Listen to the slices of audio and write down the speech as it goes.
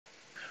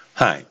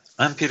Hi,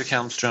 I'm Peter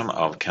Kalmstrom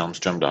of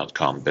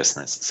kalmstrom.com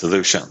Business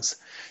Solutions.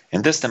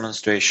 In this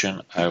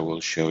demonstration, I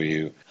will show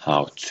you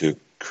how to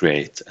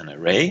create an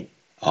array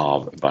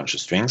of a bunch of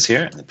strings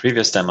here. In the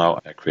previous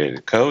demo, I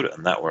created code,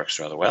 and that works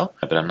rather well.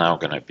 But I'm now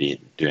going to be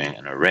doing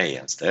an array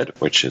instead,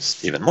 which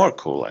is even more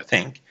cool, I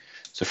think.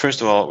 So first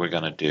of all, we're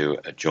going to do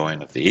a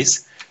join of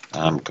these.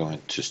 I'm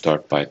going to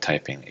start by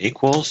typing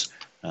equals,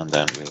 and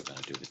then we're going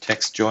to do the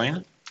text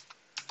join.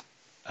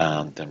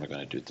 And then we're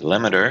going to do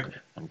delimiter.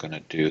 I'm going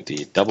to do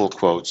the double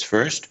quotes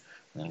first,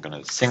 and then I'm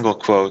going to single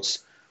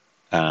quotes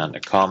and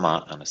a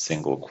comma and a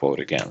single quote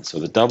again. So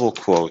the double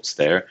quotes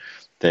there,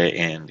 they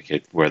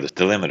indicate where the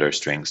delimiter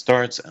string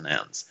starts and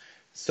ends.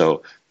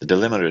 So the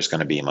delimiter is going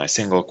to be my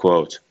single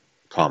quote,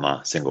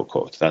 comma, single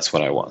quote. That's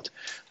what I want.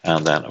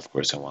 And then, of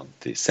course, I want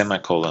the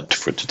semicolon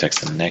to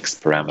text the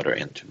next parameter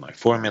into my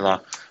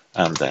formula.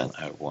 And then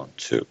I want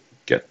to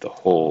get the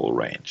whole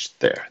range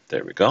there.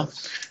 There we go.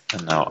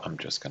 And now I'm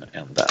just going to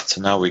end that.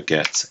 So now we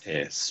get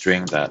a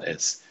string that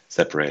is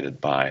separated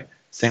by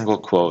single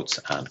quotes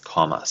and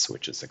commas,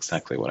 which is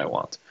exactly what I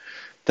want.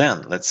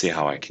 Then let's see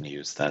how I can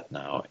use that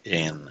now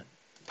in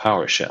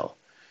PowerShell.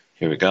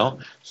 Here we go.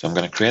 So I'm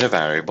going to create a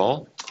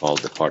variable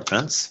called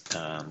departments,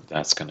 and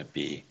that's going to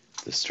be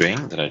the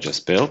string that I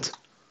just built.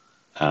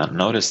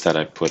 Notice that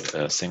I put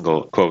a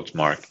single quote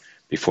mark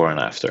before and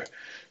after.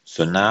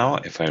 So now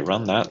if I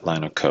run that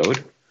line of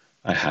code,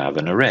 I have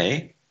an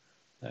array.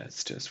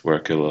 Let's just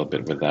work a little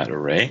bit with that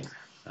array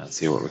and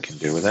see what we can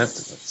do with it.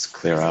 Let's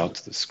clear out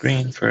the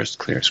screen first.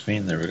 Clear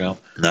screen. There we go.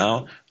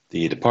 Now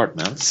the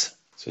departments.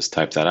 Just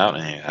type that out,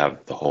 and you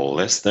have the whole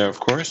list there, of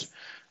course.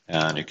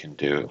 And you can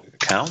do a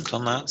count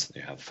on that.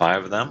 You have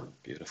 5 of them.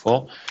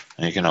 Beautiful.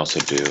 And you can also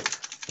do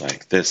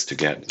like this to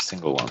get a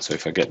single one. So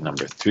if I get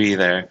number 3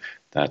 there,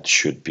 that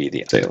should be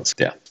the sales.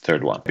 Yeah,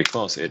 third one,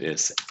 because it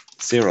is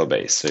 0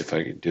 base. So if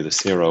I do the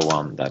 0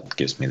 one, that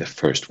gives me the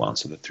first one.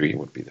 So the 3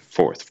 would be the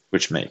fourth,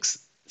 which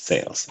makes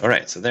sales. All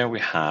right, so there we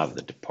have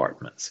the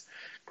departments.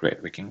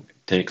 Great, we can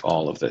take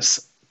all of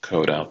this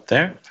code out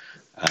there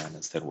and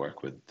instead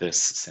work with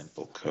this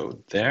simple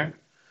code there.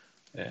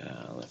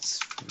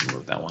 Let's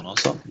remove that one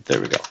also. There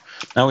we go.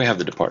 Now we have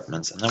the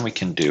departments, and then we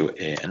can do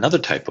another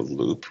type of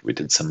loop. We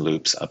did some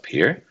loops up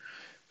here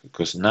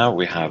because now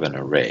we have an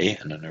array,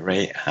 and an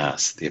array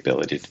has the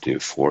ability to do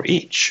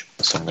ForEach.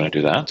 So I'm going to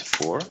do that,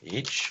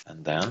 ForEach,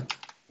 and then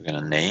we're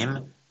going to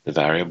name the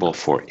variable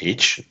for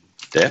each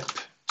dep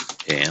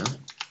in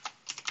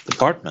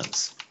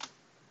departments.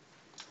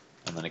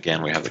 And then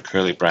again, we have the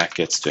curly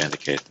brackets to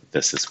indicate that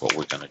this is what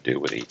we're going to do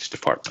with each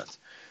department.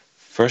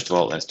 First of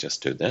all, let's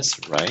just do this,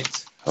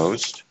 write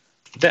host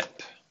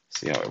dep.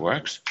 See how it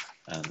works?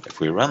 And if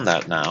we run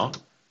that now,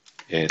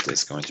 it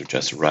is going to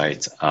just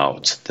write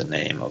out the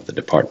name of the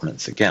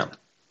departments again,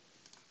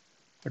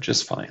 which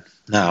is fine.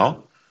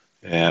 Now,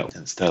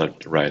 instead of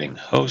writing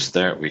host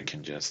there, we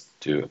can just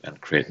do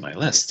and create my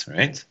list,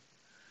 right?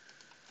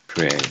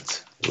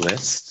 Create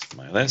list,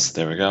 my list,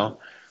 there we go.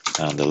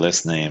 And the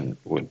list name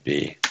would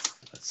be,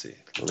 let's see,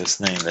 the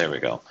list name, there we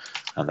go.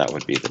 And that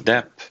would be the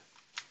dep.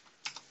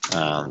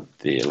 And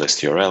the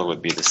list URL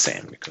would be the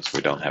same because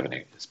we don't have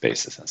any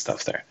spaces and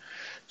stuff there.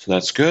 So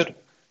that's good.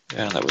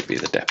 And that would be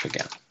the dep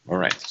again. All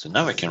right, so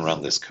now we can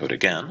run this code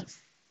again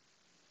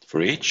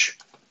for each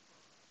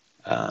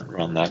and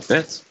run that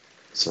bit,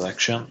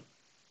 selection.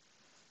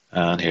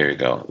 And here you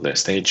go,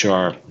 list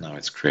HR. Now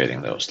it's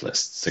creating those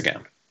lists again.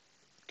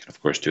 You can,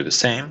 of course, do the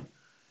same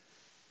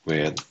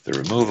with the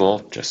removal.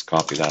 Just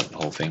copy that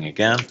whole thing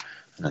again.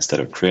 And instead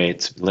of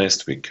create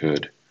list, we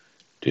could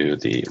do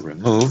the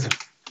remove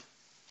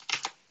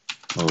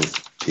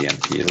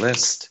PNP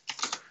list.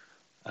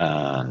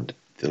 And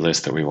the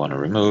list that we want to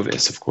remove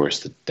is, of course,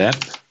 the dep.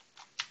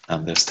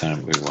 And this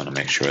time we want to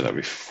make sure that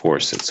we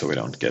force it so we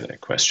don't get any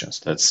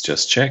questions. Let's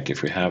just check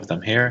if we have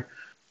them here.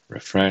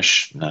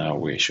 Refresh. Now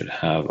we should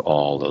have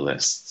all the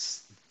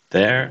lists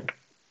there.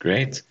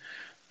 Great.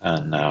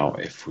 And now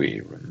if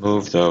we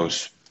remove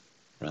those,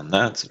 run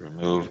that,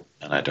 remove,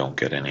 and I don't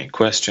get any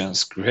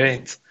questions.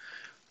 Great.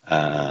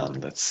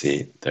 And let's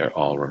see, they're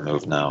all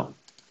removed now.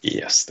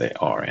 Yes, they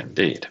are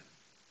indeed.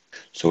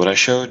 So what I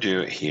showed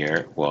you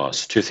here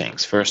was 2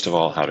 things. First of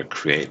all, how to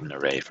create an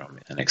array from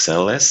an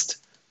Excel list.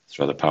 It's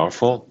rather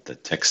powerful, the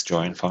text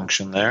join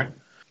function there.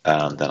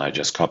 And then I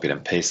just copied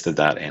and pasted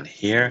that in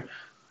here,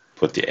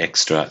 put the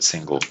extra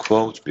single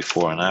quote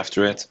before and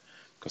after it,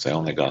 because I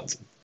only got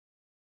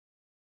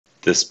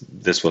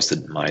this was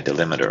my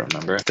delimiter,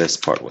 remember? This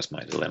part was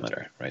my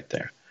delimiter right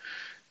there.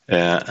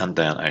 And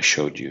then I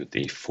showed you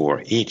the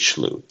for each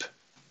loop.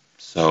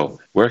 So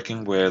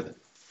working with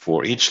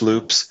for each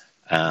loops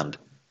and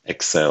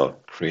Excel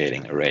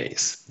creating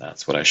arrays.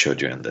 That's what I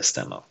showed you in this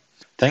demo.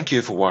 Thank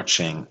you for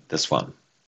watching this one.